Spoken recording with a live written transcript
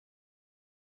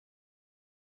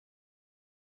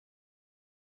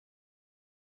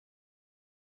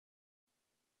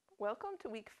Welcome to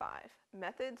Week 5,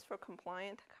 Methods for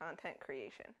Compliant Content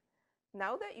Creation.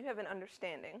 Now that you have an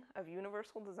understanding of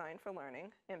universal design for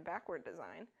learning and backward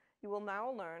design, you will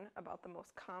now learn about the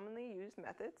most commonly used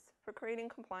methods for creating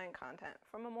compliant content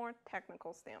from a more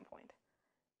technical standpoint.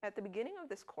 At the beginning of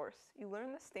this course, you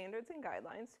learn the standards and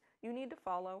guidelines you need to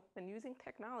follow when using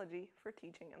technology for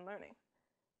teaching and learning.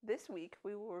 This week,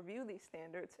 we will review these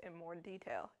standards in more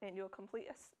detail, and you'll complete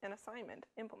an assignment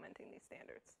implementing these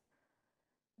standards.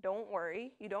 Don't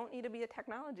worry, you don't need to be a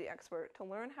technology expert to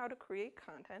learn how to create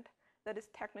content that is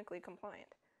technically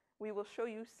compliant. We will show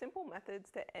you simple methods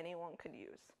that anyone could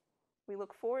use. We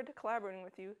look forward to collaborating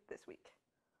with you this week.